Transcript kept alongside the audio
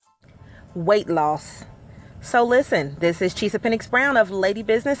weight loss. So listen, this is Chisa Penix Brown of Lady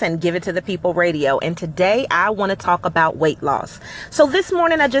Business and Give It to the People Radio. And today I want to talk about weight loss. So this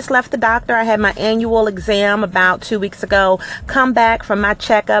morning I just left the doctor. I had my annual exam about 2 weeks ago, come back from my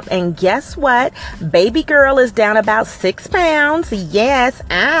checkup, and guess what? Baby girl is down about 6 pounds. Yes,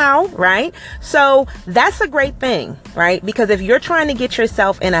 ow, right? So that's a great thing, right? Because if you're trying to get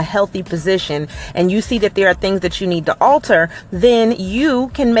yourself in a healthy position and you see that there are things that you need to alter, then you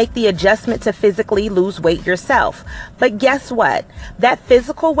can make the adjustment to physically lose weight yourself. But guess what? That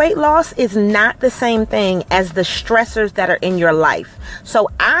physical weight loss is not the same thing as the stressors that are in your life. So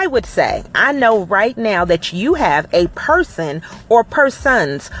I would say, I know right now that you have a person or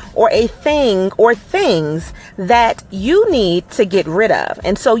persons or a thing or things that you need to get rid of.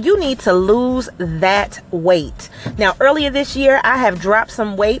 And so you need to lose that weight. Now, earlier this year, I have dropped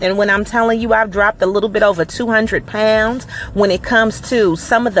some weight. And when I'm telling you I've dropped a little bit over 200 pounds, when it comes to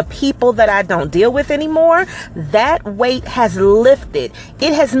some of the people that I don't deal with anymore, that weight has lifted.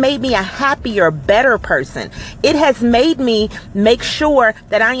 It has made me a happier, better person. It has made me make sure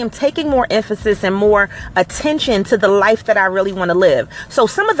that I am taking more emphasis and more attention to the life that I really want to live. So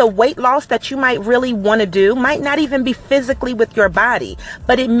some of the weight loss that you might really want to do might not even be physically with your body,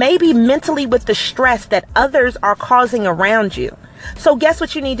 but it may be mentally with the stress that others are causing around you. So guess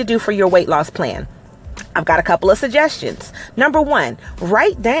what you need to do for your weight loss plan? I've got a couple of suggestions. Number one,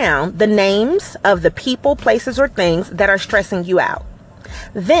 write down the names of the people, places, or things that are stressing you out.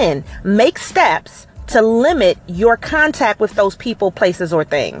 Then make steps to limit your contact with those people, places, or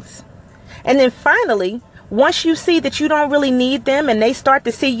things. And then finally, once you see that you don't really need them and they start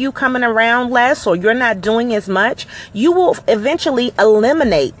to see you coming around less or you're not doing as much, you will eventually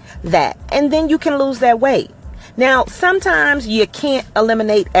eliminate that. And then you can lose that weight. Now, sometimes you can't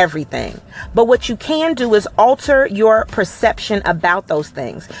eliminate everything, but what you can do is alter your perception about those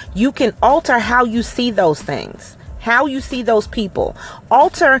things. You can alter how you see those things, how you see those people,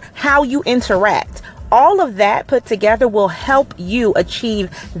 alter how you interact. All of that put together will help you achieve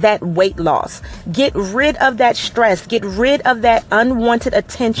that weight loss. Get rid of that stress. Get rid of that unwanted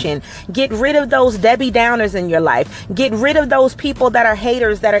attention. Get rid of those Debbie Downers in your life. Get rid of those people that are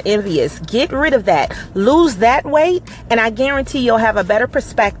haters, that are envious. Get rid of that. Lose that weight, and I guarantee you'll have a better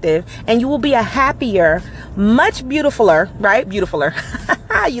perspective, and you will be a happier, much beautifuler, right? Beautifuler.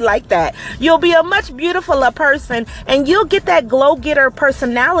 You like that? You'll be a much beautifuler person, and you'll get that glow-getter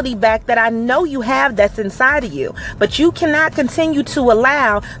personality back that I know you have that's inside of you. But you cannot continue to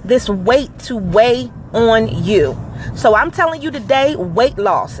allow this weight to weigh on you. So I'm telling you today, weight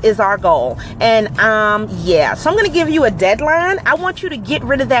loss is our goal. And yeah, so I'm going to give you a deadline. I want you to get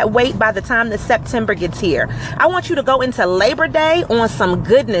rid of that weight by the time that September gets here. I want you to go into Labor Day on some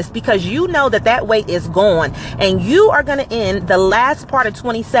goodness, because you know that that weight is gone, and you are going to end the last part of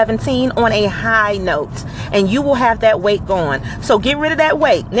 2017 on a high note, and you will have that weight gone. So get rid of that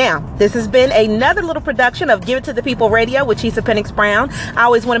weight. Now, this has been another little production of Give It to the People Radio with Chisa Penix Brown. I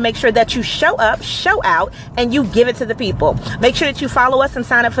always want to make sure that you show up, show out, and you give it to the people. Make sure that you follow us and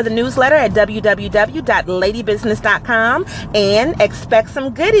sign up for the newsletter at www.ladybusiness.com, and expect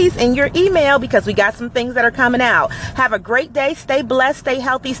some goodies in your email, because we got some things that are coming out. Have a great day. Stay blessed, stay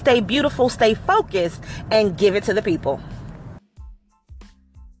healthy, stay beautiful, stay focused, and give it to the people.